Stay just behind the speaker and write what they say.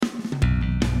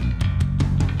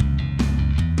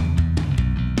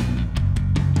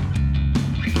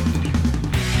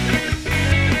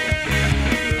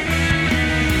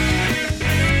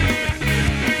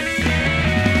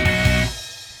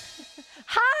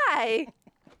Hi.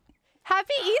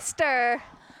 Happy Easter.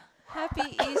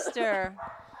 Happy Easter.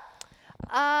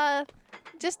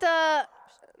 Just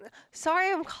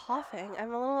sorry I'm coughing.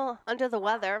 I'm a little under the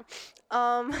weather.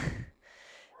 Pam,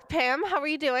 how are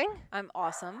you doing? I'm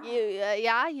awesome.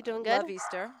 You doing good? Love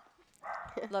Easter.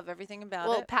 Love everything about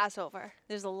Well, it. Passover.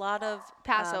 There's a lot of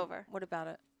Passover. What about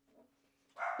it?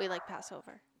 We like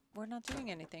Passover. We're not doing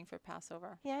anything for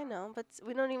Passover. Yeah, I know, but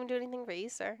we don't even do anything for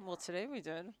Easter. Well, today we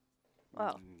did. Oh.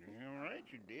 All right,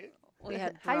 you did. We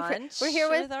had Hi, brunch. we're here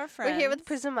with our friends. We're here with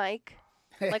Prison Mike,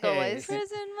 like always,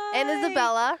 Prison Mike. and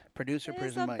Isabella. Producer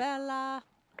Prison Mike. Isabella.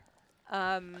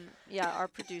 Yeah, our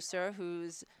producer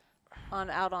who's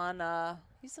out on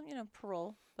he's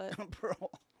parole, but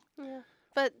Parole. Yeah,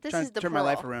 but this Trying is to the turn my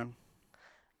life around.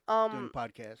 Doing a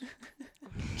podcast.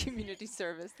 community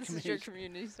service. This is your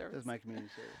community service. This is my community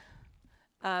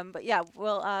service. But yeah,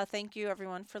 well, thank you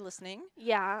everyone for listening.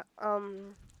 Yeah.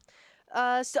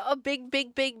 So a big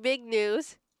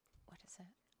news. What is it?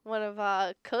 One of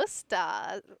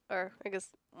co-stars, or I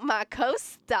guess my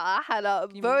co-star, had a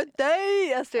birthday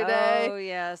yesterday. Oh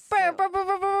yes. Bow, bow, bow,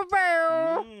 bow, bow,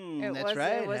 bow. That's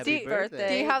right. It was Happy his birthday.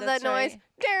 Do you have That's that noise?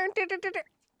 right.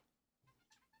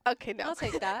 Okay, no. I'll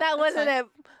take that. That That's wasn't fine. it.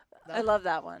 I love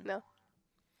that one. No.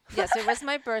 Yes, it was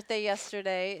my birthday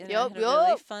yesterday, and Yup, I had a really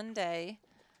yup. fun day.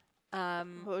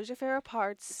 What was your favorite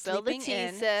part? Spill the tea,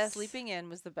 sis. Sleeping in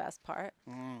was the best part.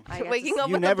 Mm. I got to Waking up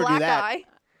You with a never do black that. eye.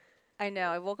 I know.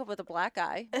 I woke up with a black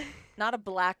eye, not a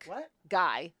black What?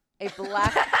 guy, a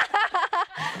black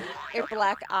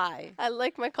eye. I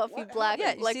like my coffee What black,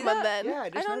 Yeah, you like see my that? men. Yeah, I I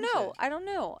just don't noticed know. I don't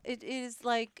know. It is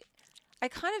like I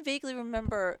kind of vaguely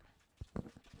remember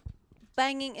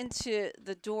banging into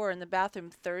the door in the bathroom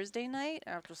Thursday night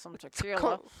after some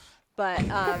tequila. But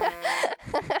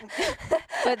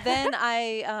but then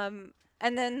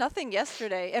and then nothing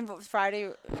yesterday, and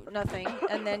Friday nothing,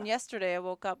 and then yesterday I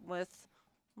woke up with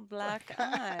black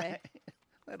eye.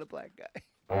 Not a black guy.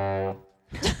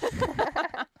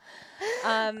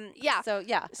 Yeah. So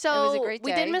yeah, So it was a great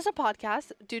day. we did miss a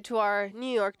podcast due to our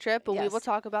New York trip, but we will Yes.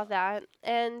 talk about that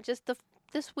and just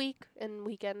this week and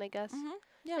weekend, I guess. Mhm.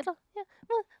 Yeah, We'll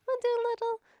do a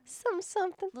little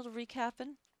something. little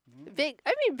recapping. Big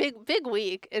week and Big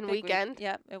week. weekend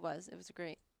Yeah, it was. It was a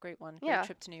great one. Yeah. Great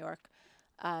trip to New York.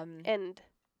 and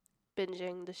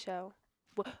binging the show.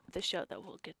 The show that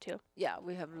we'll get to. Yeah,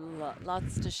 we have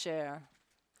lots to share.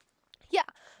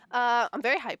 I'm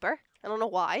very hyper. I don't know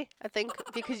why. I think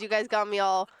because you guys got me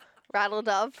all rattled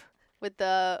up with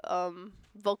the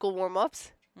vocal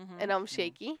warm-ups, Mhm. and I'm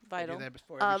shaky. I do Vital. that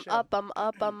before every show. I'm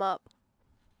up.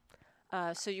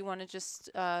 So you want to just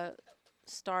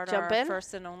start Jump our in?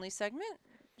 first and only segment?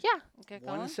 Yeah. Get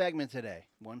One going. segment today.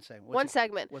 One segment. One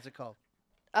segment. What's it called?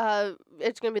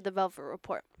 It's gonna be the Velvet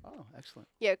Report. Oh, excellent.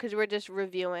 Yeah, because we're just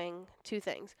reviewing two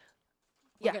things.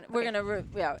 We're Yeah, gonna we're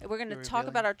gonna You're talk about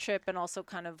revealing? our trip and also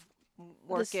kind of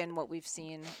work This- in what we've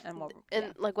seen and what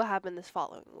And like what happened this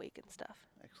following week and stuff.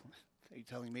 Excellent. Are you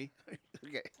telling me?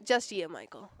 Okay. Just you,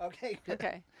 Michael. Okay. yeah.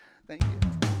 Okay. Thank you.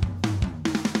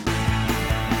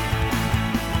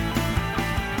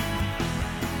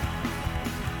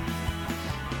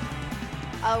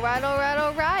 All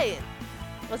right.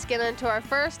 Let's get into our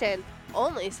first and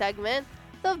only segment,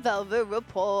 the Velvet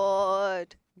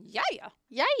Report. Yeah.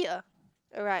 Yeah.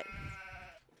 All right.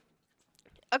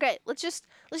 Okay, let's just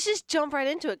jump right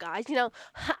into it, guys.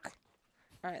 Ha.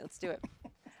 All right, let's do it.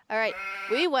 All right.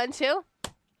 We went to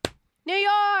New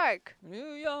York.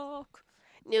 New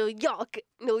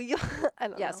York. I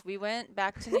don't Yes, know. we went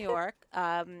back to New York.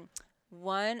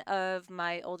 One of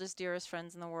my oldest, dearest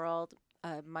friends in the world,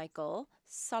 Michael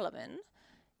Solomon,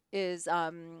 is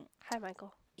Hi,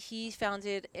 Michael. he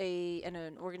founded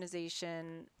an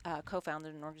organization,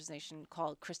 co-founded an organization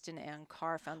called Kristen Ann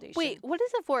Carr Foundation. Wait, what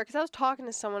is it for? Because I was talking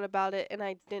to someone about it and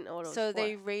I didn't know what it was So for.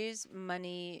 they raise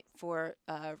money for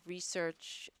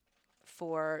research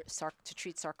to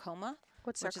treat sarcoma,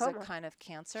 What's which sarcoma? is a kind of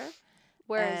cancer.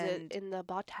 Where is and it? In the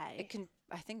body?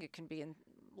 I think it can be in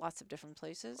lots of different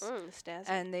places. Stasi.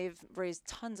 And they've raised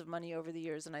tons of money over the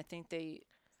years, and I think they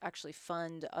actually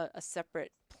fund a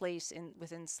separate place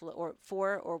within Sloan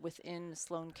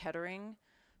Kettering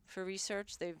for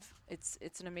research.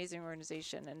 It's an amazing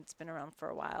organization, and it's been around for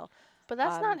a while. But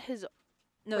that's not his.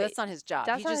 No, Wait, that's not his job.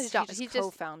 that's not his job. He He just just-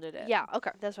 co-founded it. Yeah.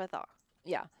 Okay, that's what I thought.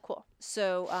 Yeah. Cool.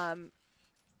 So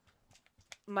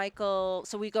Michael,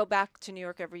 so we go back to New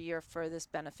York every year for this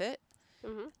benefit.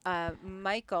 Mm-hmm.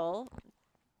 Michael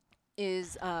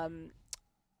is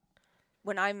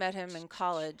when I met him in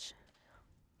college,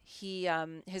 he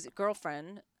his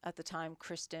girlfriend at the time,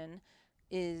 Kristen,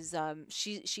 is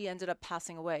she ended up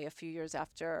passing away a few years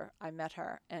after I met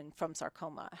her, and from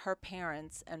sarcoma. Her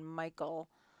parents and Michael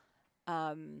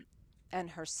and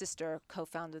her sister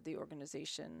co-founded the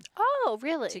organization Oh,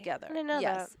 really? together. I didn't know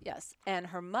yes, that. yes. And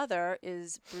her mother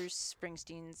is Bruce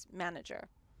Springsteen's manager.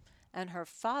 And her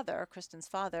father, Kristen's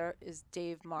father, is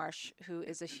Dave Marsh, who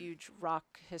is a huge rock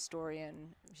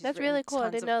historian. He's That's written really cool. I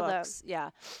tons didn't of know that. books.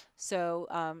 Yeah. So,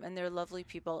 and they're lovely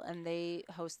people, and they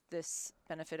host this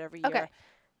benefit every year. Okay.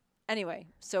 Anyway,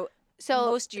 so So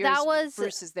most years that was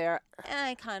Bruce is there, and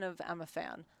I kind of am a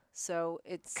fan. So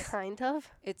kind of.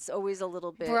 it's always a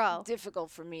little bit Bro.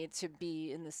 difficult for me to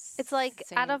be in this. It's like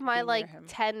out of my like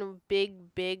 10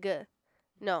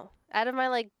 out of my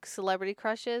like celebrity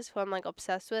crushes who I'm like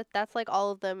obsessed with, that's like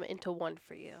all of them into one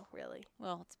for you, really.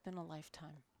 Well, it's been a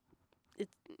lifetime.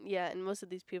 Yeah, and most of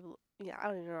these people, yeah, I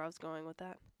don't even know where I was going with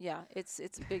that. Yeah, it's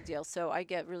a big deal. So I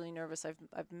get really nervous.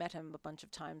 I've met him a bunch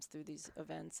of times through these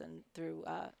events and through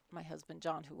my husband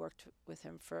John, who worked with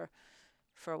him for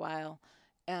a while,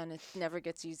 and it never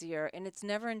gets easier, and it's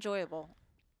never enjoyable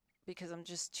because I'm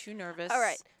just too nervous. All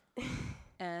right.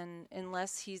 And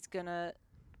unless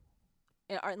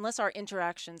unless our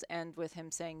interactions end with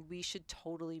him saying we should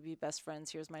totally be best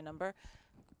friends, here's my number,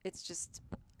 it's just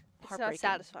It's heartbreaking. not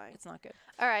satisfying. It's not good.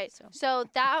 All right. So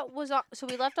that was so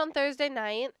we left on Thursday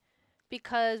night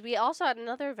because we also had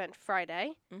another event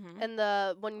Friday, Mm-hmm. and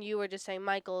the one you were just saying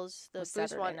Michael's the Was Bruce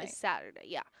Saturday one night. is Saturday.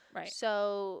 Yeah. Right.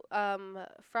 So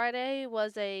Friday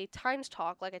was a Times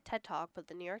talk, like a TED talk, but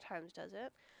the New York Times does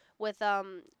it with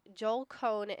Joel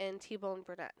Cohen and T-Bone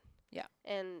Burnett. Yeah.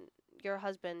 And your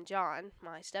husband John,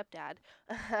 my stepdad,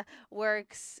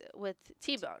 works with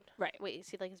T-Bone. Right. Wait, is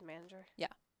he like his manager? Yeah.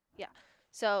 Yeah.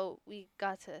 So we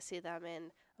got to see them,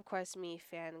 and of course me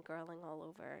fangirling all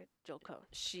over Joel Cohen.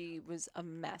 She was a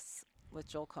mess with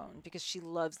Joel Cohen because she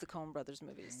loves the Coen Brothers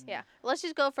movies. Yeah. Let's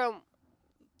just go from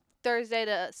Thursday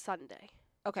to Sunday.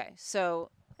 Okay, so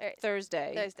All right.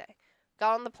 Thursday,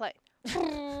 Got on the plane.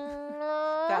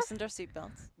 fastened our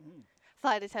seatbelts.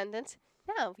 Flight attendants.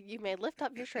 Now you may lift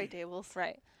up your tray tables.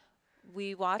 Right.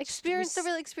 We watched. Experience the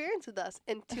real experience with us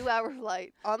in 2-hour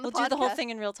flight on the We'll do the whole podcast. thing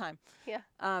in real time. Yeah.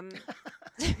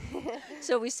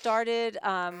 So we started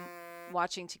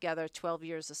watching together 12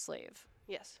 Years a Slave,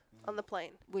 Yes, on the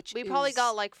plane. which We probably is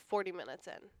got like 40 minutes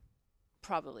in.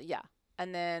 probably, yeah.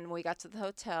 And then when we got to the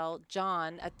hotel,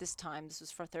 John, at this time, this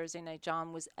was for Thursday night,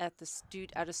 John was at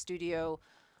a studio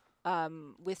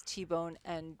with T-Bone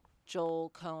and Joel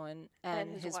Cohen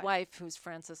and his his wife. wife, who's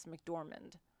Frances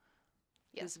McDormand.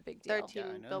 It was Yes. a big deal. 13 Yeah, I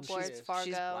know who billboards, she is. Fargo.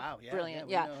 She's, wow, yeah, Brilliant,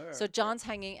 we yeah. know her. So John's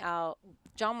hanging out.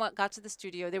 John got to the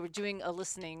studio. They were doing a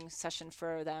listening session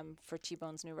for them for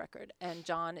T-Bone's new record. And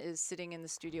John is sitting in the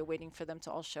studio waiting for them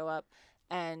to all show up.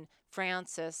 And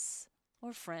Frances,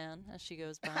 or Fran, as she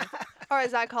goes by, Or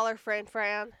as I call her, Fran.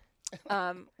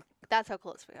 um, That's how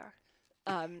close we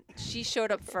are. she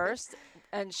showed up first.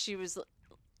 And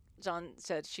John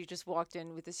said she just walked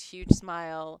in with this huge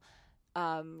smile,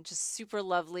 just super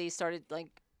lovely, started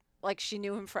like she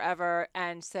knew him forever,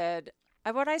 and said,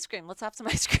 I bought ice cream. Let's have some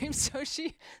ice cream. So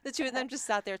the two of them just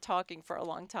sat there talking for a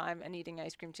long time and eating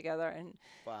ice cream together. And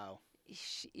Wow.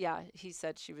 he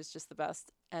said she was just the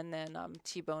best. And then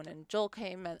T-Bone and Joel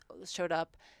came and showed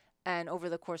up. And over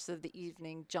the course of the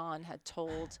evening, John had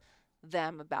told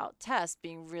them about Tess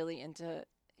being really into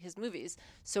his movies.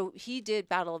 So he did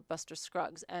Battle of Buster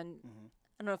Scruggs. And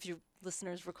I don't know if you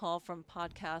listeners recall from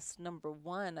podcast number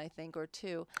 1, I think, or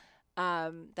 2.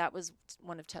 That was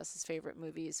one of Tess's favorite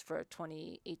movies for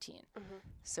 2018.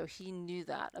 So he knew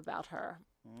that about her.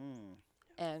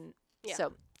 And Yeah.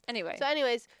 so anyway. So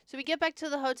anyways, so we get back to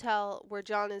the hotel where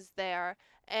John is there,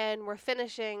 and we're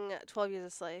finishing 12 Years a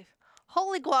Slave.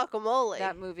 Holy guacamole.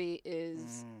 That movie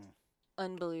is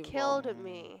unbelievable. Killed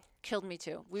me.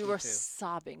 too. We Me were too.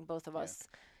 sobbing, both of Yeah. us.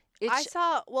 I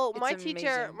saw, it's my teacher,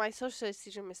 amazing. my social studies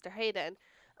teacher, Mr. Hayden,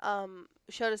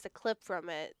 showed us a clip from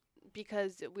it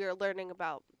because we were learning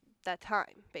about that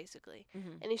time, basically.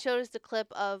 Mhm. And he showed us the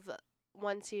clip of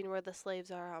one scene where the slaves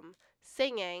are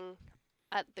singing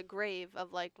at the grave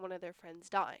of like one of their friends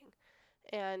dying.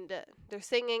 And they're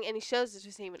singing, and he shows us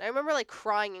the scene. And I remember like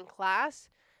crying in class,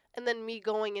 and then me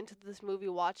going into this movie,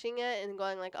 watching it, and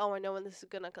going like, oh, I know when this is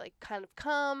gonna like kind of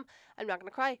come. I'm not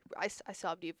gonna cry. I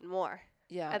sobbed even more.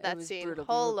 Yeah, at that it was scene. brutal.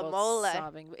 Holy We were both moly.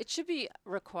 sobbing. It should be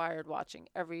required watching.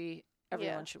 Everyone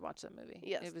Yeah. should watch that movie.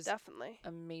 Yes, it was definitely.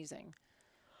 amazing.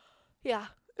 Yeah,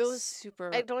 it was.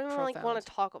 super. I don't even like want profound.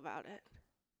 to talk about it.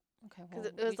 Okay, 'cause well,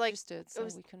 it was we like- just did, so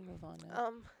was- we can move on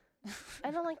now.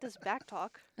 I don't like this back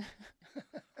talk.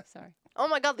 Sorry. Oh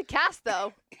my god, the cast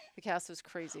though. The cast was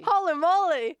crazy. Holy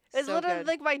moly! It's So literally good.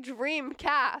 like my dream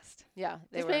cast. Yeah,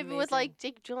 they This were maybe with like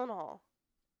amazing. Jake Gyllenhaal.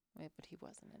 Wait, but he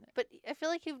wasn't in it. But I feel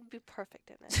like he would be perfect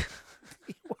in it.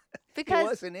 He Because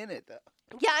wasn't in it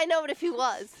though. yeah, I know, but if he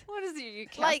was. What is you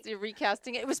cast? Like- You're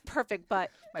recasting it. It was perfect, but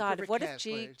My God, perfect what if cast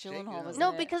player Jake is Jake Gyllenhaal was Gyllenhaal. No,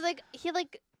 in it? because like he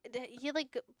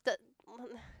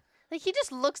he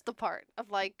just looks the part of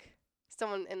like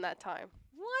someone in that time.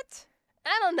 What?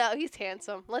 I don't know. He's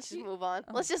handsome. Let's just He- move on.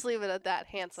 oh. Let's just leave it at that.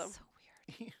 Handsome. So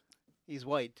weird. He's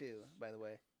white too, by the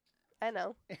way. I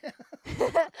know.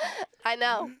 I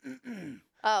know.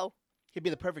 Oh, He'd be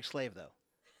the perfect slave though.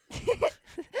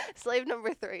 slave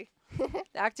number 3. The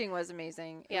acting was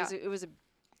amazing. Yeah. It was a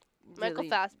Michael really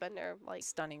Fassbender, like,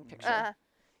 stunning picture. yeah,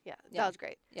 Yeah. that was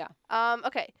great. Yeah.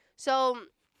 Okay. So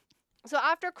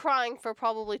after crying for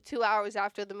probably 2 hours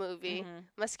after the movie, Mhm.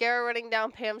 mascara running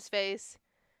down Pam's face,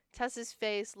 Tessa's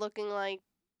face looking like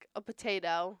a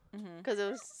potato Mhm. because it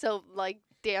was so like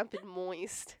damp and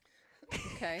moist.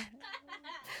 Okay.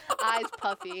 Eyes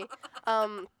puffy.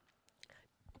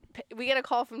 We get a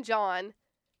call from John,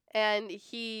 and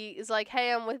he is like,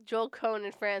 "Hey, I'm with Joel, Cohen,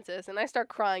 and Frances," and I start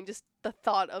crying just the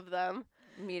thought of them.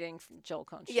 Meeting Joel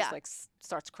Cohen. She Yeah. just like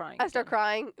starts crying. I start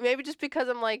crying, maybe just because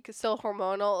I'm like so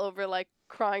hormonal over like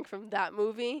crying from that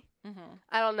movie. Mm-hmm.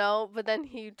 I don't know, but then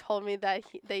he told me that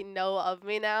they know of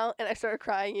me now, and I started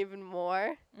crying even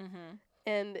more. Mm-hmm.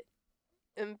 And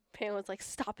Pam was like,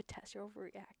 "Stop it, Tess, you're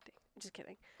overreacting." I'm just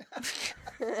kidding.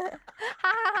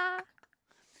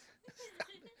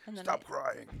 And then Stop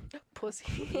crying. Pussy.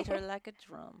 I beat her like a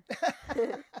drum.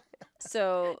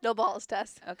 So No balls,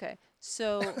 Tess. okay.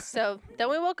 So So then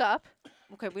we woke up.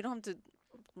 okay, we don't have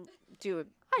to do it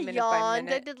I minute by yawned. I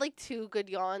minute. did like 2 good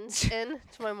yawns in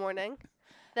to my morning.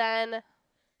 Then,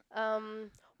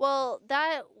 well,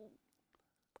 that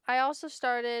I also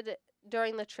started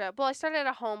during the trip. Well, I started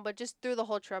at home, but just through the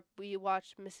whole trip, we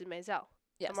watched Mrs. Maisel,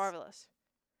 Yes. The Marvelous.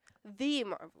 The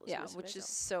Marvelous. Yeah, Mrs. which Maisel. is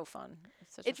so fun.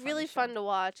 Such It's a really show. fun to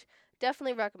watch.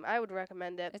 Definitely recommend. I would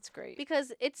recommend it It's great.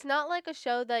 because it's not like a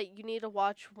show that you need to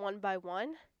watch one by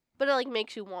one, but it like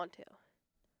makes you want to.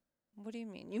 What do you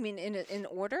mean? You mean in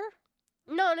order?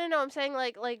 No. I'm saying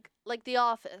like The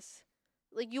Office.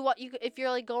 Like you if you're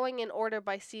like going in order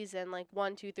by season, like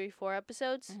 1, 2, 3, 4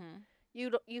 episodes, Mm-hmm.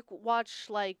 you watch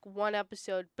like one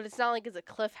episode, but it's not like it's a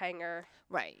cliffhanger.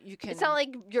 Right. You can. It's not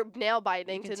like you're nail you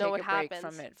biting can to take know what a break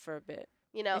happens. from it for a bit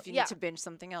You know, if you yeah. need to binge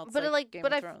something else. But like it Game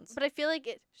but of I Thrones. but I feel like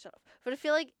it. Shut up. But I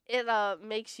feel like it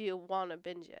makes you want to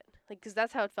binge it, like because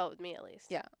that's how it felt with me at least.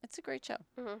 Yeah, it's a great show.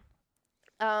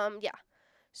 Yeah.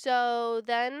 So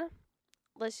then,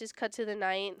 let's just cut to the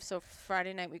night. So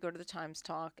Friday night we go to the Times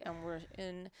Talk and we're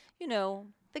in, The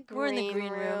we're in the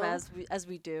green room room. as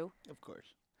we do, Of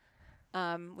course.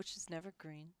 which is never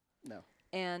green. No.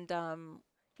 And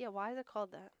Yeah. Why is it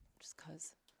called that? just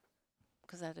cause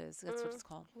that's what it's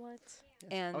called. What? Yeah,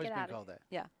 And- always Get been outta called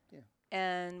that.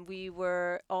 And we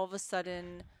were all of a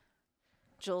sudden,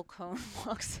 Joel Cohen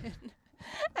walks in,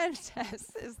 and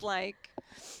Tess is like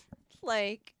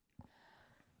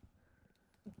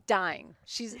dying.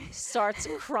 She starts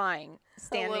crying,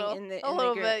 standing little- in the a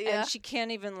little gr- bit, yeah. and she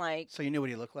can't even So you knew what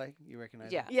he looked like? You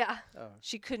recognize Yeah. him? Yeah. Oh.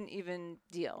 she couldn't even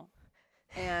deal,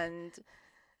 and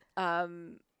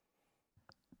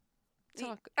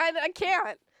talk. I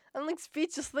can't. I'm like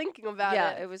speechless thinking about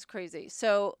Yeah, it. it was crazy.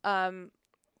 So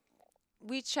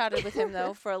we chatted with him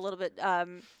though for a little bit.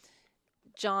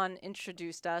 John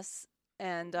introduced us,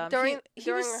 and During- he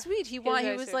during- was sweet. He was he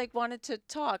very was sweet. like wanted to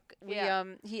talk. Yeah.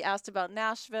 He asked about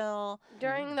Nashville.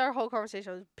 During their whole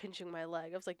conversation, I was pinching my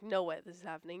leg. I was like, "No way, this is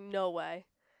happening. No way."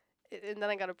 And then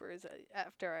I got a bruise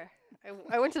after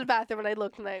I went to the bathroom and I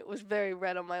looked and I was very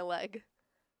red on my leg.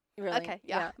 Really? Okay,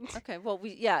 yeah. Okay. Well,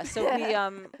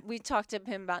 so we talked to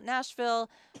him about Nashville.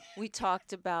 We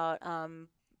talked about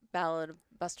Ballad of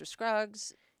Buster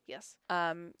Scruggs. Yes.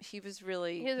 He was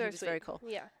really He was very very sweet. cool.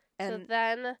 Yeah. And So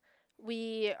then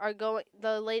we are going.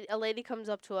 A lady comes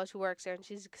up to us who works there, and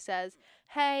she says,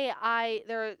 "Hey,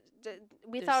 we There's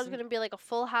thought it was some- gonna be like a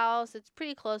full house. It's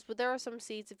pretty close, but there are some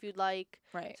seats if you'd like."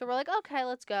 right. So we're like, "Okay,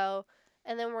 let's go."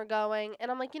 And then we're going,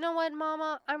 and I'm like, "You know what,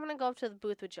 Mama? I'm gonna go up to the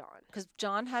booth with John." Because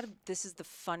John this is the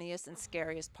funniest and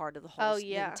scariest part of the whole the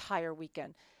yeah. entire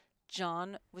weekend.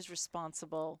 John was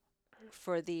responsible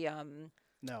for the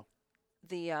No.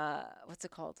 what's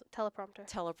it called? Teleprompter.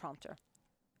 Teleprompter.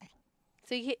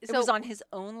 So It was on his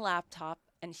own laptop,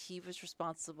 and he was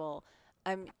responsible.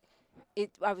 I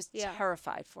was Yeah.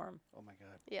 terrified for him. Oh my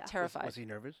God. Yeah. Terrified. Was he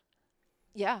nervous?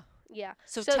 Yeah. Yeah.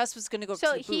 So, So- Tess was going to go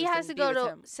So to the booth he has and to be go with to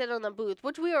him. sit on the booth,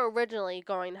 which we were originally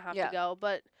going to have Yeah. to go,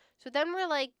 but So then we're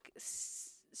like,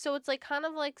 so it's like kind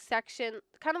of like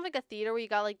kind of like a theater where you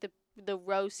got like the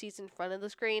row seats in front of the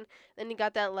screen. Then you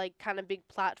got that like kind of big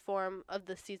platform of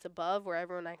the seats above where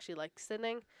everyone actually likes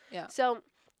sitting. Yeah. So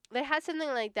they had something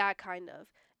like that kind of.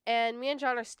 And me and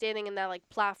John are standing in that like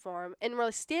platform, and we're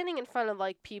like, standing in front of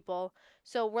like people.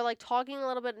 So we're like talking a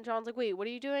little bit, and John's like, "Wait, what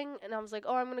are you doing?" And I was like,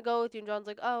 "Oh, I'm gonna go with you." And John's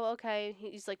like, "Oh, okay."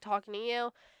 He's like talking to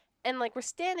you, and like we're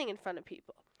standing in front of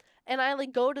people, and I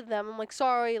like go to them. I'm like,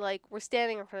 "Sorry, like we're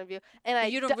standing in front of you," and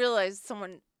But you don't realize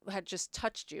someone had just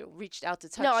touched you, reached out to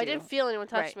touch you. No, I didn't feel anyone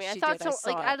touch Right, me. I she thought did, I so,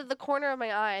 like saw out it. of the corner of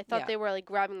my eye, I thought Yeah. they were like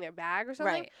grabbing their bag or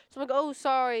something. Right. So I'm like, "Oh,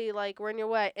 sorry, like we're in your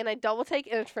way," and I double take,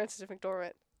 and it's Frances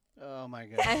McDormand. Oh my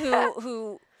god. And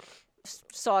who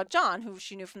saw John, who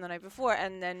she knew from the night before,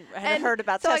 and then had And heard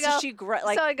about so I Tess. So go-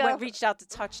 she so I go- reached out to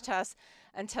touch Tess,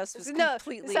 and Tess was No,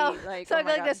 completely so like, so oh I go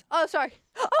my like God. this. Oh, sorry.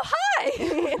 Oh, hi.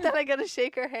 And then I go to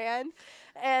shake her hand,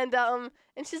 and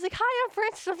she's like, "Hi, I'm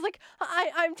Frances." I was like,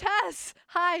 "Hi, I'm Tess.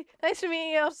 Hi, nice to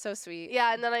meet you." So sweet.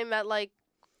 Yeah, and then I met like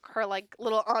her like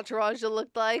little entourage. It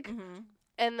looked like, Mm-hmm.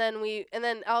 and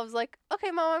then I was like,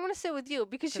 "Okay, Mom, I'm gonna sit with you,"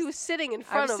 because she 'Cause was sitting in I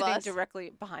front was of sitting us. directly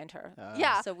behind her.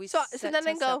 Yeah. So we So set then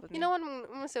I Tess go, up with "You me. know what? I'm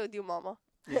gonna sit with you, Mama."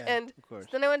 Yeah, and of course.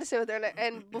 Then I went to sit with her,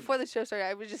 and before the show started,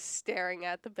 I was just staring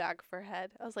at the back of her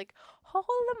head. I was like,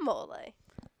 "Holy moly!"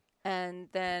 And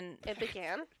then It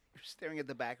began. You're staring at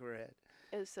the back of her head.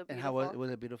 It was so And beautiful. how was it? Was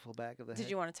it a beautiful back of the head? did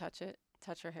you want to touch it?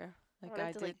 Touch her hair like wanted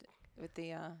I to, did like, with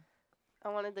the I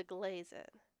wanted to glaze it.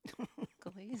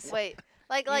 glaze. Wait,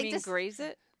 like you like mean just. graze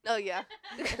it? Oh yeah.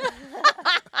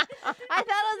 I thought it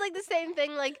was like the same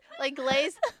thing, like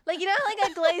glaze, like you know how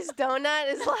like a glazed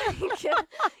donut is like,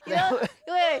 you know,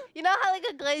 wait, you know how like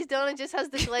a glazed donut just has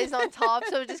the glaze on top,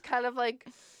 so it just kind of like,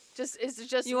 it's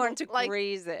just You wanted to like,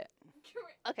 graze it.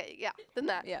 okay, yeah, then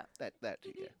that. Yeah, that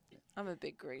yeah. I'm a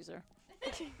big grazer.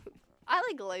 I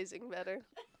like glazing better.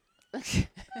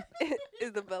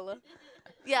 Isabella.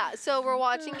 Yeah, so we're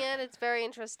watching it. It's very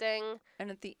interesting. And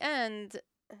at the end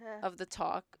of the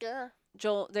talk, Yeah.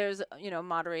 Joel, there's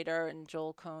moderator, and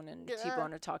Joel, Cohen, and Yeah.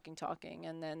 T-Bone are talking,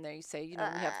 and then they say, we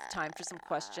have time for some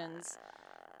questions,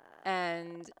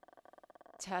 and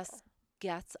Tess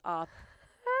gets up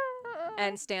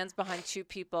and stands behind two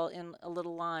people in a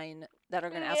little line that are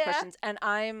going to ask Yeah. questions, and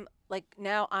I'm like,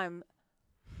 now I'm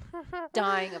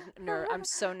dying of I'm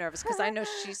so nervous because I know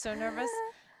she's so nervous.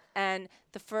 And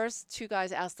the first two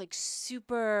guys asked like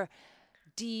super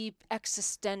deep,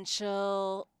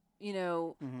 existential,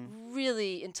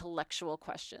 really intellectual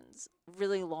questions,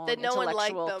 really long That no one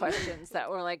liked intellectual them. questions that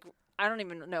were like, I don't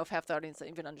even know if half the audience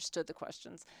even understood the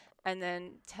questions. And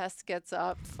then Tess gets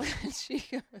up and she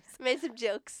goes, Made some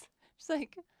jokes. she's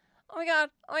like, oh my god,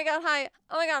 hi,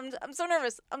 oh my god, I'm so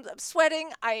nervous, I'm sweating,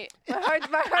 My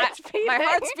heart's beating. my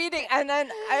heart's beating, and then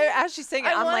as she's saying it,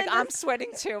 I'm like, wanted to- I'm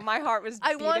sweating too. My heart was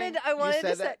I beating. wanted to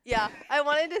said say, that? yeah, I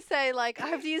wanted to say like I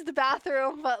have to use the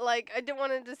bathroom, but like I didn't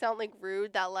want it to sound like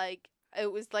rude that like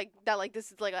it was like that like this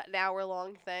is like an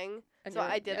hour-long thing, And so you're-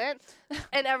 I yeah. didn't,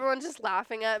 and everyone's just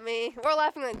laughing at me or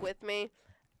laughing like with me.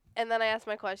 And then I asked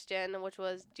my question, which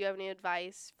was, do you have any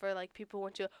advice for like people who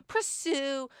want to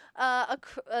pursue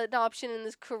an option in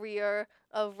this career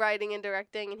of writing and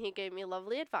directing? And he gave me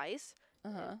lovely advice.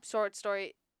 Uh-huh. Short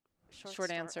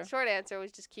Answer. Short answer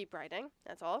was just keep writing.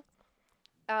 That's all.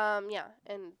 Yeah.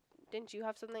 And didn't you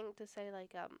have something to say?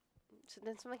 Like,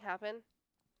 did something happen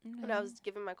when I was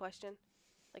giving my question?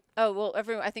 Oh well,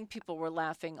 I think people were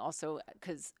laughing also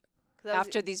because 'Cause I was-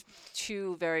 after these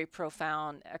two very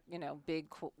profound, big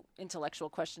intellectual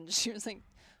questions, she was like,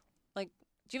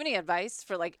 do you have any advice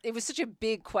for like? It was such a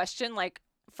big question, like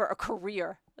for a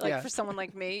career, like Yeah. for someone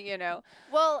like me,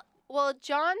 Well,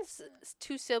 John's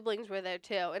two siblings were there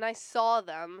too, and I saw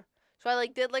them. So I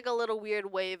like did like a little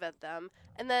weird wave at them,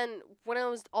 and then when it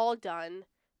was all done,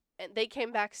 and they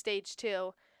came backstage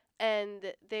too,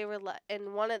 and they were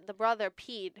and one of the brother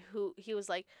Pete, who he was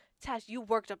like, "Tash, you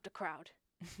worked up the crowd.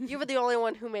 You were the only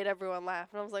one who made everyone laugh."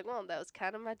 And I was like, "Well, that was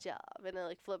kind of my job," and I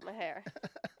like flipped my hair.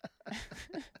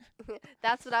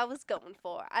 That's what I was going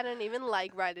for. I don't even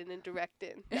like writing and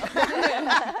directing. She's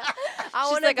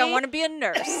like, I want to be a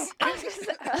nurse. I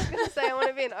was gonna say I want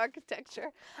to be in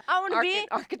architecture. I want to be.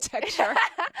 Architecture.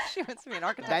 She wants to be an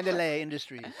architect. Dandelion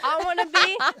Industries. I want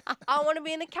to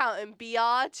be an accountant.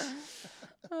 Biatch.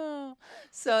 Oh,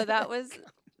 so that was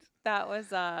That's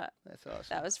awesome.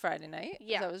 that was Friday night.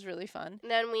 Yeah. That was really fun.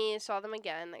 And then we saw them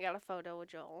again. I got a photo with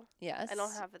Joel. Yes. I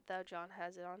don't have it though. John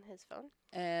has it on his phone.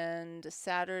 And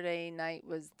Saturday night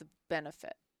was the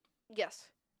benefit, Yes.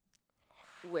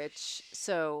 which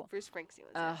so Bruce Springsteen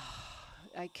was there.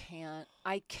 I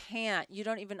can't. You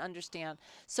don't even understand.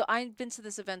 So I've been to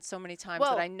this event so many times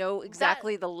Whoa, that I know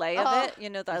exactly the lay of it. You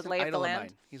know, the He's an lay of the idol of land.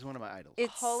 mine. He's one of my idols.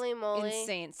 It's Holy moly.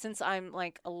 insane. Since I'm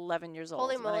like 11 years old,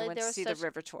 Holy when I moly, went there to was see the such-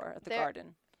 river tour at the there-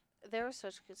 garden. There was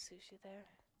such good sushi there.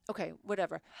 Okay,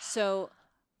 whatever. So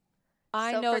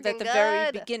I So know that freaking the very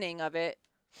good. beginning of it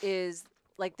is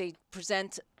like they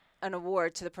present an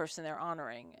award to the person they're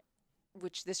honoring,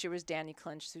 which this year was Danny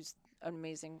Clinch, who's an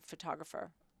amazing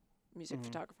photographer, music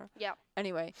photographer. Yeah.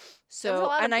 Anyway, was a so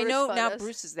lot of and I Bruce know now photos.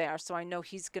 Bruce is there, so I know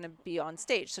he's gonna be on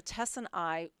stage. So Tess and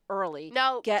I early.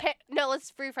 No, Get- no,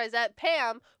 let's rephrase that.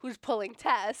 Pam, who's pulling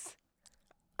Tess.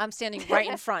 I'm standing right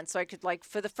in front, so I could like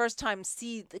for the first time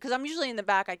see because I'm usually in the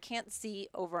back. I can't see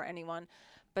over anyone,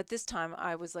 but this time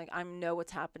I was like, I know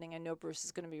what's happening. I know Bruce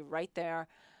is gonna be right there,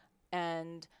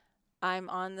 and I'm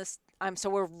on this.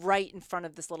 So we're right in front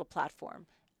of this little platform,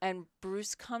 and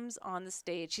Bruce comes on the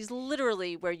stage. He's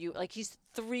literally where you like. He's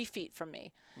 3 feet from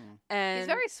me, and He's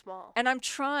very small. and I'm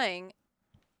trying.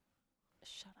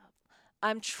 Shut up.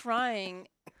 I'm trying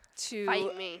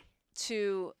Fight me.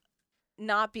 to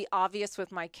not be obvious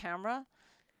with my camera.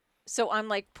 So I'm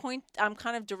like I'm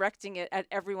kind of directing it at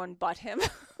everyone but him.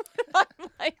 I'm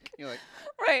like, You're like,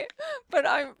 right. But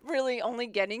I'm really only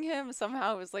getting him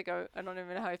somehow. It was like I don't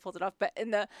even know how I pulled it off. But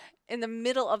in the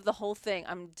middle of the whole thing,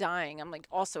 I'm dying. I'm like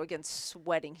also again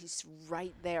sweating. He's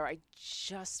right there. I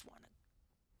just want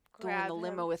to go in Grab the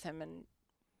limo him. with him and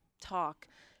talk.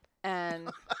 And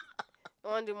I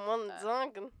want to do one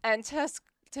talking. and Tess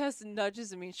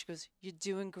nudges me and she goes, "You're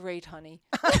doing great, honey."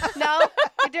 No,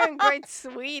 you're doing great,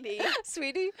 sweetie.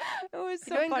 Sweetie, it was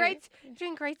so You're doing funny. great. You're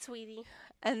doing great, sweetie.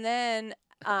 And then,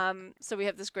 so we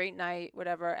have this great night,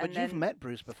 whatever. but And then you've met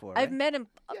Bruce before, I've right? met him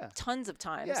Yeah. tons of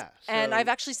times. Yeah, And so- I've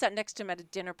actually sat next to him at a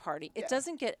dinner party. It Yeah.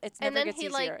 doesn't get. It's And never then gets he,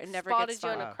 easier. like, It never spotted gets you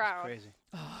in fun. a Wow, it's crowd. crazy.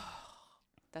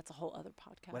 That's a whole other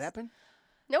podcast. What happened?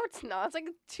 No, it's not. It's like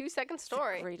a 2-second It's the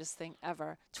story. greatest thing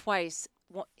ever. Twice.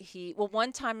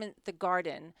 One time in the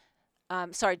garden.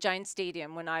 Giant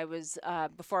Stadium when I was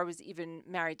before I was even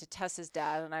married to Tessa's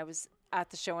dad, and I was at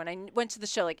the show, and I went to the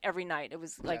show like every night. It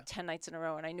was like Yeah. 10 nights in a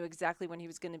row, and I knew exactly when he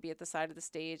was going to be at the side of the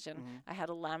stage, and I had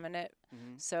a laminate,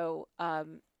 so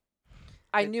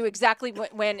I knew exactly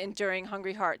when and during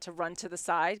Hungry Heart to run to the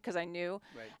side because I knew,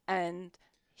 Right. and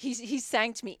he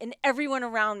sang to me, and everyone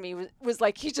around me was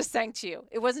like, he just sang to you.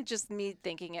 It wasn't just me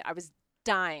thinking it. I was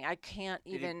dying. I can't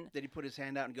even. Did he put his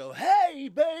hand out and go, "Hey,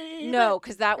 baby"? No,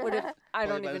 because that would have. I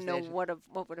Pull don't you by the even know station.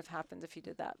 what would have happened if he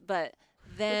did that. But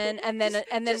then and then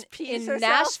just pees in herself.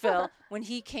 Nashville, when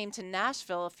he came to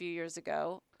Nashville a few years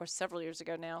ago or several years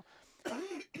ago now,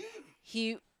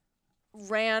 he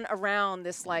ran around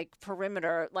this like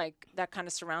perimeter like that kind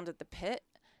of surrounded the pit,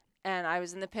 and I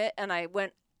was in the pit, and I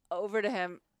went over to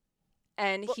him,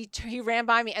 and he ran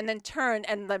by me and then turned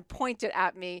and then pointed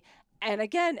at me. And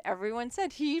again, everyone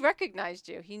said he recognized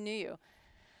you. He knew you.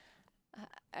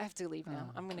 I have to leave now.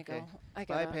 Oh, I'm gonna okay. go. I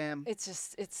Bye, gotta. Pam. It's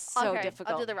so Okay,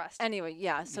 difficult. I'll do the rest. Anyway,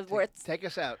 yeah. So Take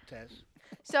us out, Tess.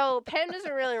 So Pam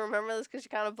doesn't really remember this because she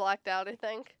kind of blacked out, I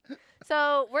think.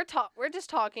 So we're just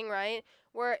talking, right?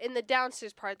 We're in the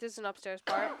downstairs part. There's an upstairs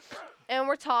part, and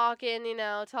we're talking,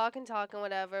 talking,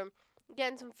 whatever,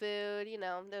 getting some food.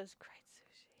 There's great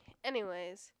sushi.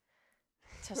 Anyways,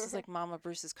 Tess is like, Mama,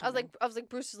 Bruce is I coming. was like,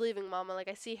 Bruce is leaving, Mama. Like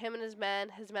I see him and his men.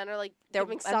 His men are like They're,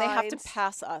 giving and signs. they have to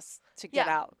pass us to get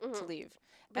Yeah, out to mhm. leave.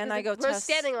 because And I go, we're Tess,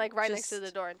 standing like right next to just-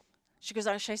 the door. She goes,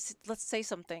 let's say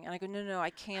something. And I go, no,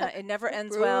 I can't. It never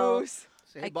ends well. Bruce.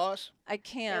 Say, hey, boss. I Your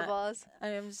can't. boss.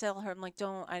 I'm just telling her, I'm like,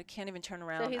 I can't even turn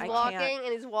around. So he's I walking can't.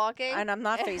 and he's walking. And I'm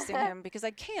not facing him because I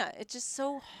can't. It's just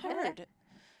so hard.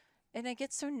 And I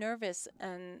get so nervous.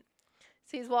 And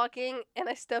So he's walking, and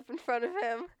I step in front of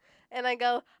him, and I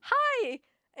go, "Hi!"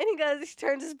 And he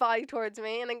turns his body towards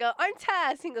me, and I go, "I'm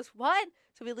Tess." And he goes, "What?"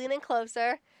 So we lean in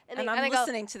closer, and I'm I go,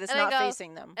 listening to this, and I not go-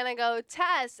 facing them. and I go,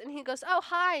 "Tess," and he goes, "Oh,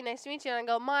 hi, nice to meet you." And I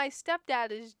go, "My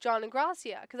stepdad is John and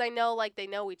Gracia," because I know like they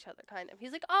know each other kind of.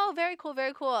 He's like, "Oh, very cool,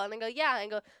 very cool." And I go, "Yeah." And I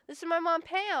go, "This is my mom,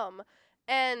 Pam,"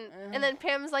 and then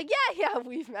Pam's like, "Yeah,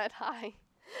 we've met. Hi."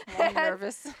 I'm And-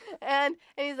 nervous. And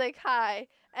he's like, "Hi,"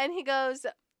 and he goes,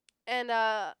 and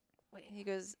He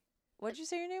goes, what'd you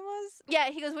say your name was? yeah,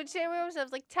 he goes, "What'd you say your name was?" I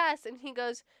was like, "Tess," and he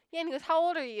goes, "Yeah," and he goes, "How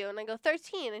old are you?" And I go,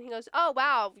 13, and he goes, "Oh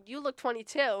wow, you look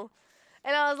 22,"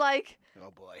 and I was like,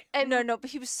 Oh boy. and No, but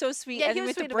he was so sweet. Yeah, and he was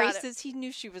with the sweet about it. braces, he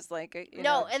knew she was like a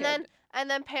no, kid. and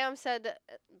then Pam said,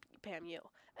 Pam, you.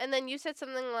 And then you said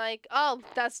something like, "Oh,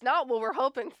 that's not what we're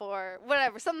hoping for."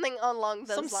 Whatever, something along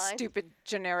those some lines. stupid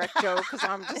generic joke because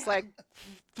I'm just like,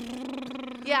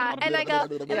 Yeah, and I go,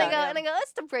 Yeah.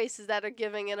 "It's the braces that are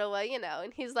giving it away,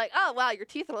 And he's like, "Oh wow, your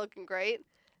teeth are looking great."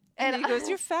 And he goes,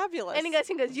 "You're fabulous." And he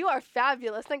goes, "You are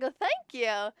fabulous." And I go, "Thank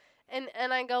you." And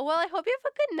I go, "Well, I hope you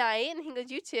have a good night." And he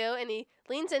goes, "You too." And he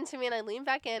leans into me, and I lean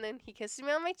back in, and he kisses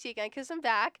me on my cheek, and I kiss him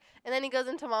back. And then he goes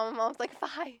into Mom, and Mom's like,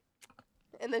 "Bye."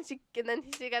 And then she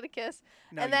got a kiss.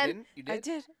 No, and you then didn't? You did? I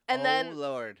did. and oh, then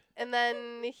Lord. and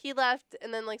then he left,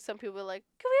 and then like some people were like,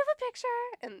 "Can we have a picture?"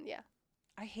 And yeah.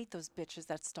 I hate those bitches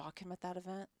that stalk him at that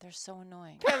event. They're so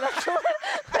annoying. Pam, that's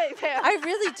Wait, Pam. I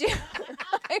really do.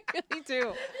 I really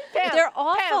do. Pam, They're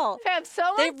awful. Pam,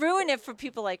 They ruin it for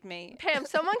people like me. Pam,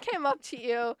 someone came up to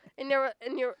you and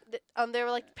they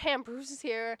were like, "Pam, Bruce is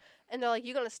here," and they're like,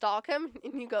 "You gonna stalk him?"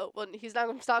 And you go, "Well, he's not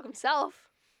gonna stalk himself."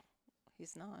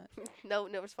 He's not. No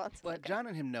response. Well, Okay. John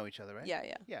and him know each other, right? Yeah,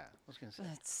 yeah. Yeah, I was going to say.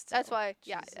 That's why.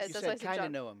 Yeah, Jesus. that's You why I said said kind of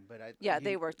John. know him, but I... Yeah, he-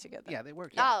 they work together. Yeah, they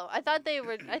work. Oh, I thought they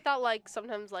were. I thought like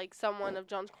sometimes like someone of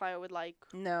John's client would like.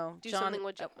 No, Do John something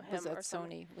with was him at or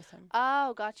something. Sony with him.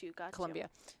 Oh, got you. Columbia.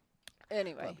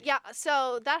 Anyway. Yeah,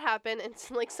 so that happened, and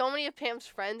like so many of Pam's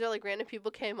friends or like random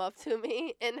people came up to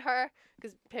me and her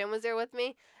because Pam was there with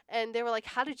me, and they were like,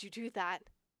 "How did you do that?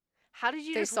 How did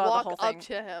you They just saw the walk whole up thing.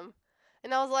 to him?"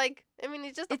 And I was like, "I mean,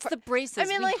 he's just." It's the braces. I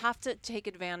mean, we like- have to take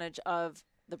advantage of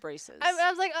the braces. I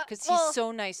was like, Because well, he's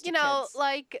so nice to you know, kids.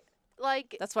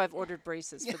 like That's why I've ordered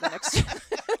braces for the next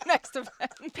next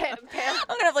event. Pam. I'm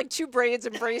gonna have like 2 braids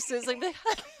and braces. Like I'm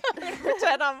gonna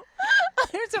pretend I'm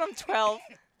 12.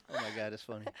 Oh, my God, it's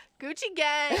funny. Gucci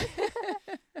gang.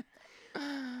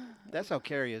 That's how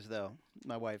Carrie is, though.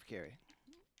 My wife, Carrie.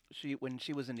 When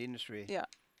she was in the industry, Yeah.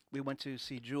 we went to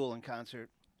see Jewel in concert,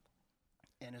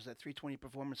 and it was at 320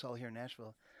 Performance Hall here in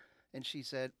Nashville. And she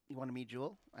said, "You want to meet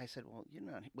Jewel?" I said, "Well, you're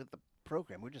not with the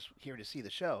program. We're just here to see the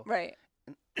show." Right.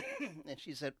 And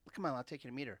she said, "Come on, I'll take you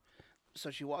to meet her."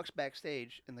 So she walks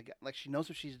backstage, and the guy, like, she knows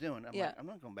what she's doing. I'm Yeah. like, "I'm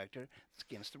not going back to her. It's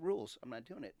against the rules. I'm not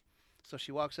doing it." So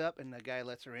she walks up, and the guy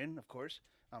lets her in, of course.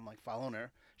 I'm like following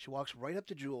her. She walks right up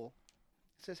to Jewel,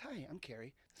 says, "Hi, I'm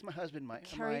Carrie. This is my husband, Mike."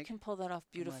 I'm Carrie like, can pull that off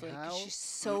beautifully. 'Cause how? she's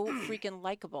so freaking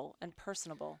likable and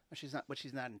personable. but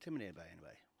she's not intimidated by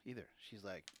anybody either. She's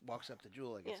like, walks up to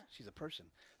Jewel like she's a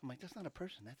person. I'm like, "That's not a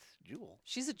person. That's Jewel."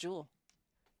 She's a jewel.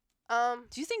 Pam,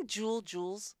 Do you think Jewel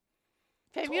jewels?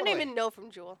 you don't Totally. even know from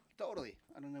Jewel. Totally.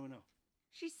 I don't ever know.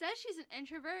 She says she's an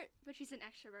introvert, but she's an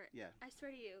extrovert. Yeah. I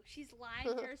swear to you. She's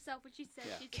lying to herself when she says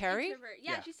Yeah. she's Carrie? an introvert.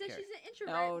 Yeah, Yeah, she says Carrie. she's an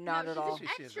introvert. No, not at all. She's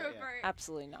She an is, yeah. extrovert.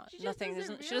 Absolutely not. She just Nothing.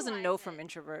 doesn't She doesn't know realize from it.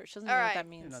 introvert. She doesn't All know right. what that You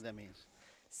means. know what that means.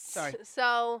 Sorry.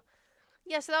 So,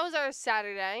 yeah, so that was our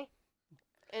Saturday.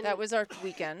 And That was our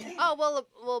weekend. Oh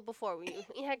well, before we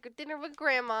had good dinner with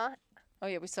Grandma. Oh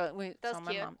yeah, we saw my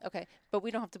cute. mom. Okay, but we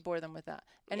don't have to bore them with that.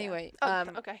 Yeah. Anyway, Oh,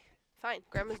 okay, fine.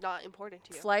 Grandma's not important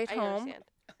to you. Flight I home. understand.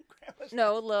 Grandma's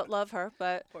no, love her,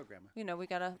 but Poor Grandma. you know we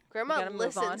gotta Grandma gotta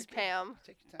move on. listens, Pam.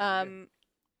 Take your time.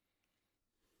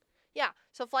 Yeah.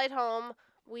 So flight home,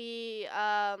 we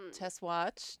Tess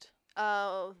watched,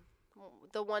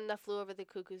 the one that flew over the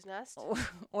cuckoo's nest.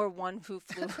 or one who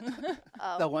flew.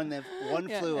 Oh, The one that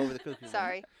Yeah. flew over the cuckoo.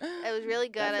 sorry. It was really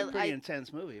good. That's a pretty I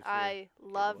intense movie. I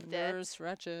loved it. Nurse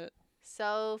Ratchet.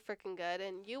 So freaking good.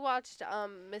 And you watched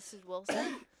Mrs.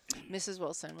 Wilson Mrs.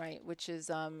 Wilson, right? Which is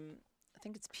I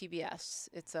think it's PBS.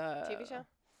 It's a TV show.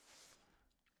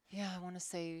 Yeah, I want to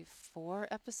say 4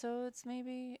 episodes,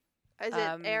 maybe. Is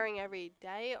it airing every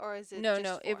day or is it? No, just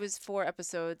no, it 4? was 4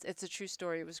 episodes. It's a true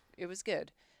story. It was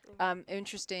good.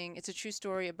 Interesting. It's a true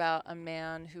story about a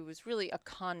man who was really a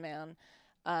con man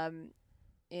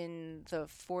in the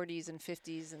 40s and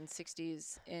 50s and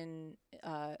 60s in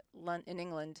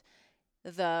England.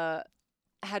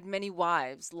 Had many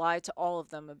wives, lied to all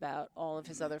of them about all of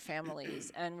his other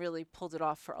families, and really pulled it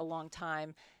off for a long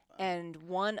time. And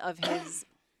one of his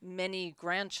many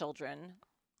grandchildren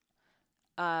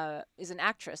is an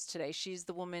actress today. She's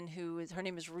the woman her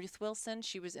name is Ruth Wilson.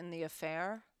 She was in The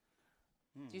Affair.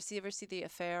 Do you ever see The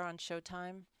Affair on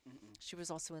Showtime? She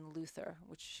was also in Luther,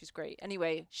 which she's great.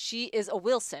 Anyway, she is a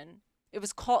Wilson. It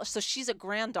was called, so she's a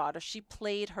granddaughter. She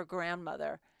played her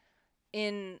grandmother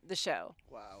in the show.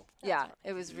 Wow. Yeah,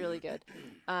 it was really good. It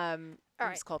was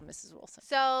right. called Mrs. Wilson.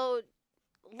 So,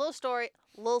 little story.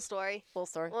 Full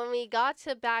story. When we got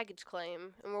to baggage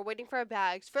claim and we're waiting for our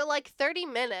bags for like 30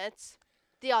 minutes,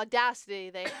 the audacity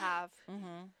they have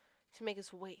to make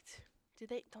us wait.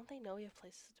 Don't they know we have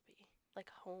places to be? Like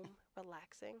home,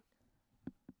 relaxing?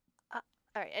 All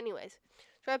right, anyways.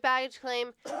 So our baggage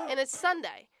claim, and it's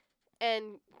Sunday.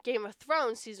 And Game of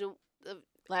Thrones season...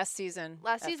 Last season,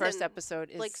 Last that first season, episode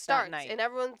is like that starts night. and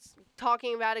everyone's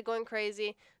talking about it, going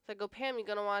crazy. So I go, "Pam, you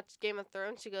gonna watch Game of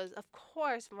Thrones?" She goes, "Of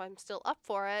course, if I'm still up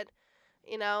for it,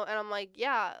 you know." And I'm like,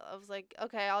 "Yeah." I was like,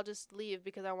 "Okay, I'll just leave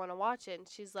because I want to watch it." And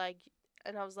she's like,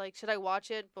 and I was like, "Should I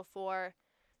watch it before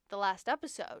the last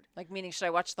episode. Like, meaning, should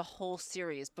I watch the whole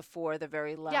series before the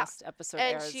very last episode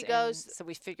And airs? she goes- so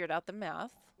we figured out the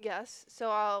math. Yes.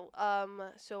 So I'm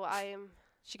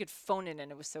She could phone it in.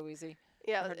 It was so easy.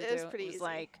 yeah, for her to it was do. pretty It was easy.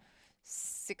 like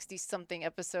 60-something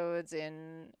episodes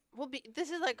in, This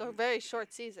is like a very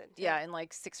short season. too. yeah, in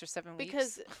like 6 or 7 weeks.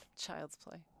 Because Child's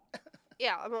play.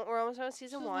 yeah, we're almost on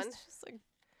season 1. Just like,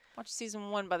 watch season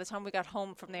 1. By the time we got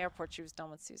home from the airport, she was done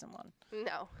with season 1.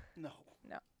 No.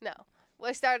 No. Well,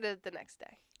 I started it the next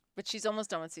day. But she's almost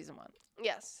done with season 1.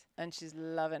 Yes. And she's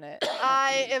loving it.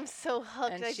 I am so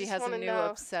hooked. And I she just has a wanna new know.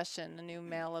 obsession, a new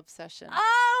male obsession.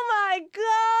 Oh my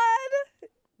god!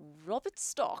 Robert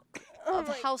Stock Oh of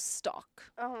my- House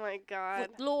Stock, Oh my god.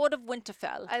 Lord of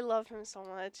Winterfell. I love him so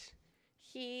much.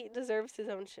 He deserves his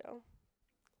own show.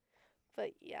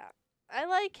 But yeah, I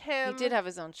like him. He did have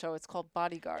his own show. It's called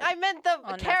Bodyguard. I meant the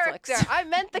on character. Netflix. I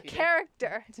meant the Yeah.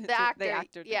 character. The The actor.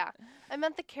 actor did. Yeah. I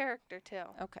meant the character too,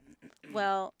 Okay.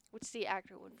 Well, which the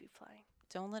actor would be playing.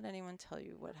 don't let anyone tell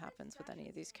you what happens with any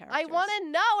of these characters. I want to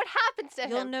know what happens to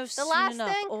You'll him. know the soon last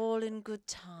enough, thing, all in good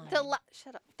time.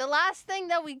 shut up. The last thing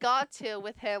that we got to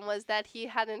with him was that he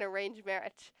had an arranged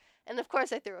marriage, and of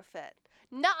course I threw a fit.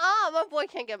 Nuh-uh, my boy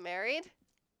can't get married.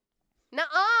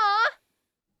 Nuh-uh.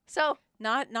 So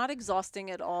Not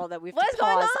exhausting at all that we have What's to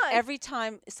going pause. on? Every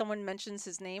time someone mentions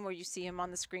his name or you see him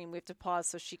on the screen, we have to pause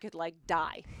so she could like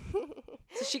die.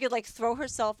 So she could like throw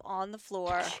herself on the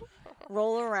floor,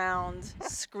 roll around,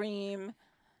 scream.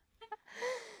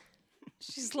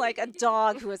 She's like a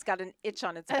dog who has got an itch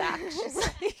on its back. She's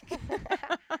like,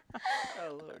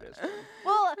 Oh Lord, that's funny.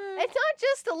 well, it's not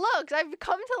just the looks. I've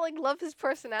come to like love his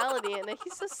personality, and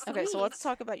he's so sweet. okay, so let's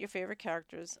talk about your favorite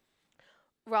characters.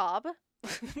 Rob.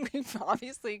 We've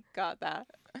obviously got that.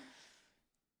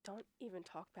 Don't even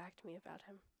talk back to me about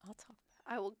him. I'll talk.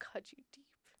 I will cut you deep.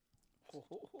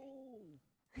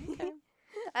 Okay.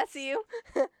 I see you.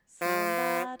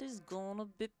 Somebody's gonna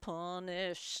be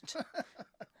punished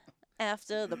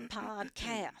after the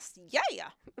podcast. Yeah.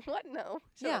 What? No.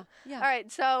 Sure. Yeah. Yeah. All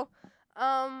right. So,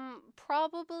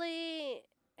 probably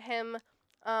him.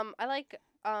 I like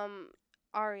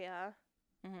Arya,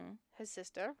 Mm-hmm. his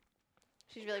sister.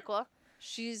 She's really cool.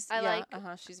 She's I like-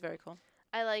 she's very cool.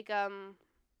 I like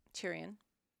Tyrion.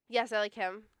 Yes, I like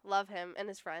him. Love him and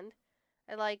his friend.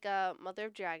 I like Mother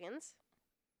of Dragons.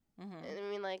 Mm-hmm. I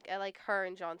mean, like I like her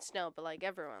and Jon Snow, but like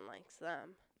everyone likes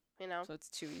them. You know? So it's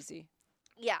too easy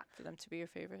Yeah. for them to be your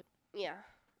favorite. Yeah.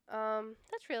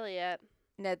 That's really it.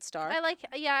 Ned Stark. I like.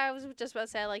 Yeah, I was just about to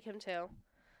say I like him too.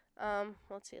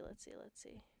 Let's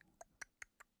see.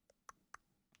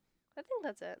 I think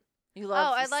that's it. You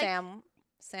love I like-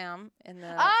 Sam in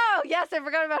the Oh yes, I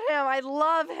forgot about him. I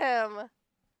love him.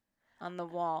 on the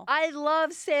wall. I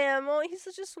love Sam. Oh, he's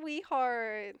such a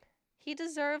sweetheart. He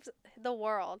deserves the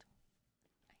world.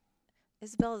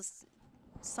 Isabella's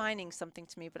signing something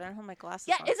to me, but I don't have my glasses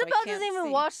Yeah, on. so I Isabel can't doesn't even see.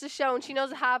 watch the show, and she knows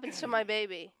what happens to my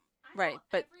baby. I Right, know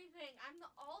but- everything. I'm the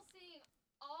all-seeing,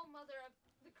 all-mother of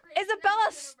the creation Isabella,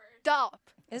 of the universe. stop.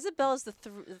 Isabella's the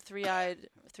three-eyed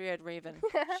raven.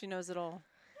 She knows it all.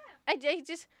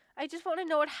 I just want to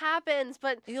know what happens,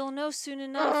 but You'll know soon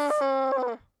enough.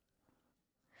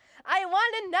 I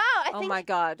want to know. Oh my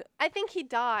God! I think he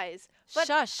dies. But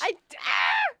Shush!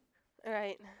 All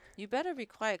right. You better be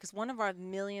quiet, because one of our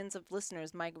millions of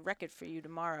listeners might wreck it for you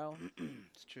tomorrow.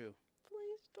 It's true.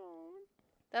 Please don't.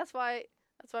 That's why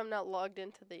I'm not logged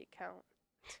into the account.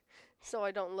 So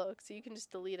I don't look. So you can just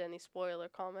delete any spoiler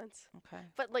comments. Okay.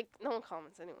 But like no one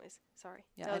comments anyways. Sorry.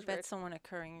 Yeah, That I was bet weird. someone at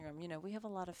Currying Room. You know, we have a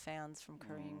lot of fans from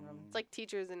Currying Room. It's like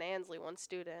teachers in Ansley, one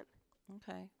student.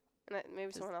 Okay. And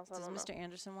maybe someone else. I Does don't know. Mr.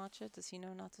 Anderson watch it? Does he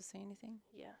know not to say anything?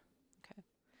 Yeah. Okay.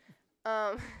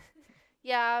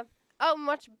 Yeah. Oh,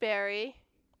 watch Barry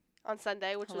on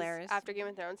Sunday, which Hilarious. was after Game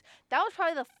of Thrones. That was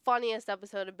probably the funniest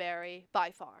episode of Barry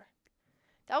by far.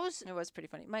 That was It was pretty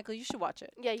funny. Michael, you should watch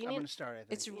it. yeah. You I'm need gonna start. I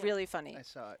think. It's Yeah. really funny. I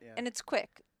saw it. Yeah. And it's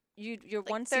quick. You're Like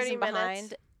one 30 season minutes.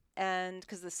 behind, and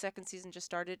because the second season just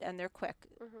started, and they're quick,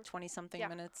 Mhm. 20-something Yeah.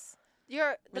 minutes.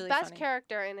 the Really best funny.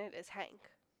 character in it is Hank.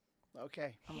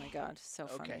 Okay. Oh my God, so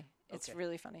Okay, funny. It's okay.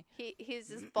 really funny. He's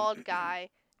this bald guy,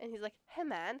 and he's like, "Hey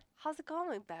man, how's it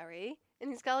going, Barry?" And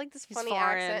he's got like this He's funny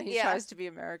foreign. accent. He yeah. tries to be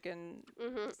American.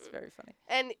 Mhm. It's very funny.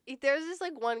 And there's this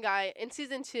like one guy in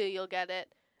season 2. You'll get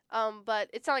it. But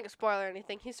it's not like a spoiler or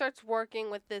anything. He starts working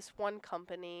with this one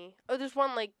company, or there's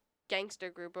one like gangster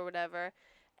group or whatever.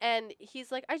 And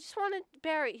he's like, I just wanted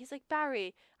Barry. He's like,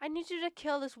 Barry, I need you to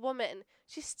kill this woman.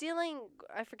 She's stealing.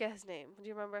 I forget his name. Do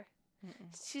you remember?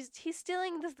 Mm-mm. He's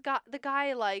stealing this guy, the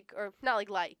guy like, or not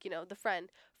like, you know, the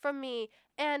friend from me.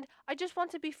 And I just want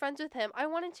to be friends with him. I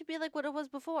want it to be like what it was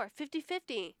before,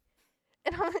 50-50.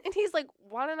 And he's like,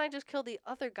 why don't I just kill the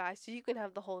other guy so you can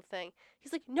have the whole thing?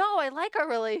 He's like, no, I like our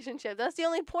relationship. That's the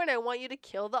only point. I want you to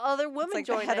kill the other woman It's like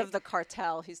joining. the head of the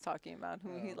cartel he's talking about,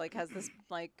 who he like has this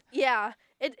like Yeah,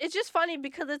 it's just funny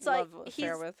because it's like love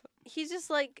affair with. he's just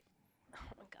like, oh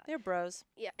my god. They're bros.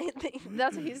 Yeah,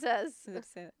 that's what he says. They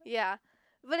say it. Yeah,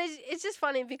 but it's just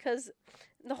funny because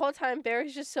the whole time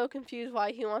Barry's just so confused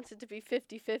why he wants it to be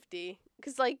 50-50.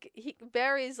 Because like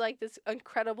Barry's like this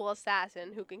incredible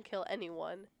assassin who can kill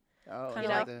anyone. Oh, Kind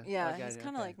You of know? like the- yeah, okay, he's kind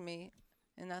of okay. like me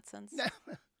in that sense.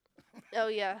 Oh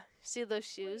yeah, see those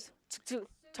shoes?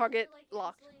 Target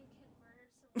locked.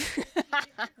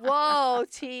 Like Whoa,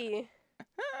 T.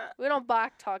 We don't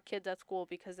back talk kids at school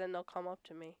because then they'll come up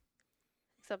to me.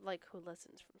 Except like who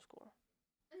listens from school.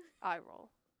 I roll.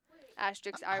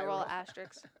 Asterisk, I roll,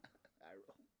 asterisk.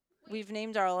 We've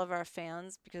named all of our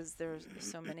fans because there's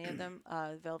so many of them.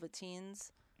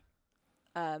 Velveteens.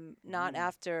 Not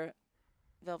after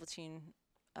Velveteen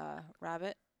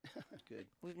Rabbit. Good.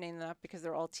 We've named that because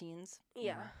they're all teens.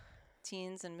 Yeah.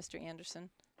 Teens and Mr. Anderson.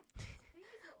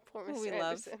 Poor Who Mr. we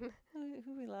love. Anderson.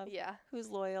 Who we love. Yeah. Who's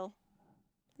loyal.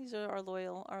 These are our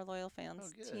loyal fans. Oh,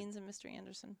 good. Teens and Mr.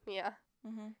 Anderson. Yeah.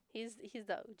 Mm-hmm. He's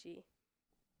the OG.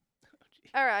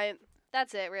 All right.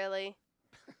 That's it, really.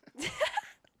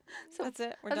 So That's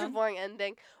it. We're that's a done. boring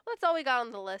ending. Well, that's all we got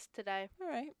on the list today. All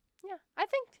right. Yeah. I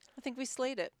think We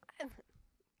slayed it.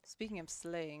 Speaking of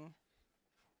slaying.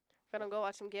 we're going to go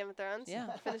watch some Game of Thrones. Yeah.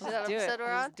 Finish Let's that do episode it.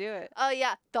 we're on. Let's do it. Oh,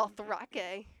 yeah.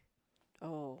 Dothraki.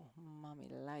 Oh, mommy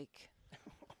like.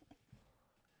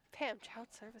 Pam, child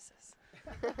services.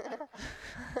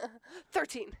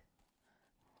 13.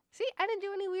 See, I didn't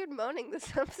do any weird moaning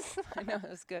this episode. I know, it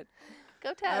was good.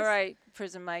 Go Tess. All right,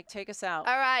 Prison Mike, take us out.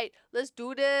 All right. Let's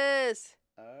do this.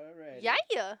 All right. Yeah.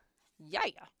 Yeah.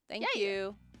 Thank Yeah.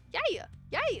 you. Yeah.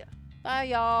 Yeah. Bye,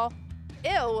 y'all.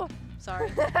 Ew.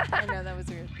 Sorry. I know that was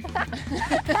weird.